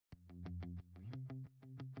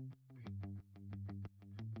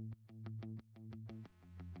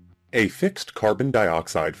A fixed carbon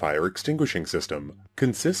dioxide fire extinguishing system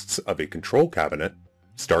consists of a control cabinet,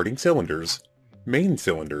 starting cylinders, main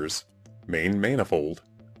manifold,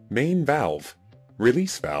 main valve,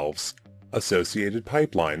 release valves, associated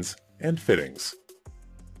pipelines, and fittings.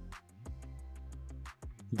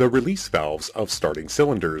 The release valves of starting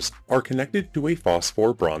cylinders are connected to a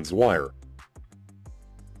phosphor bronze wire.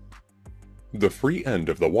 The free end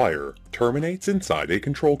of the wire terminates inside a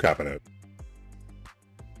control cabinet.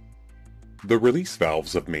 The release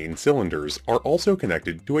valves of main cylinders are also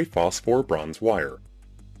connected to a phosphor bronze wire.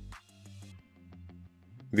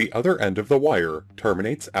 The other end of the wire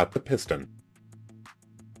terminates at the piston.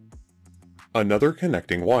 Another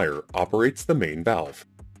connecting wire operates the main valve.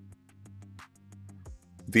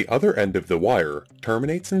 The other end of the wire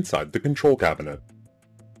terminates inside the control cabinet.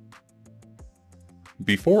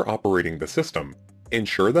 Before operating the system,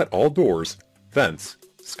 ensure that all doors, vents,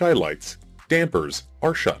 skylights, dampers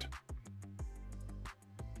are shut.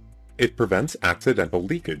 It prevents accidental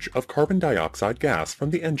leakage of carbon dioxide gas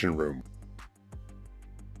from the engine room.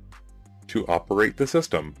 To operate the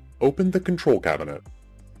system, open the control cabinet.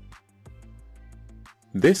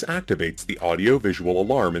 This activates the audio-visual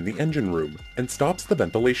alarm in the engine room and stops the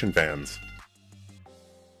ventilation fans.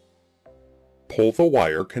 Pull the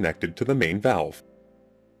wire connected to the main valve.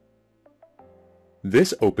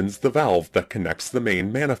 This opens the valve that connects the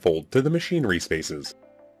main manifold to the machinery spaces.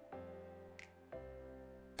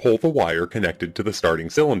 Pull the wire connected to the starting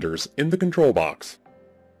cylinders in the control box.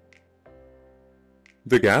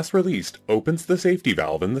 The gas released opens the safety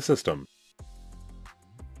valve in the system.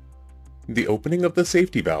 The opening of the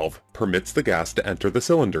safety valve permits the gas to enter the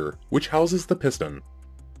cylinder, which houses the piston.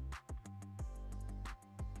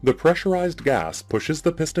 The pressurized gas pushes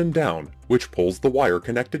the piston down, which pulls the wire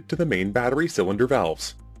connected to the main battery cylinder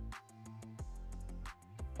valves.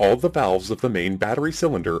 All the valves of the main battery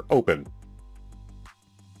cylinder open.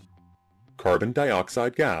 Carbon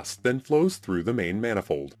dioxide gas then flows through the main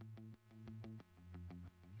manifold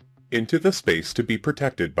into the space to be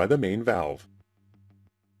protected by the main valve.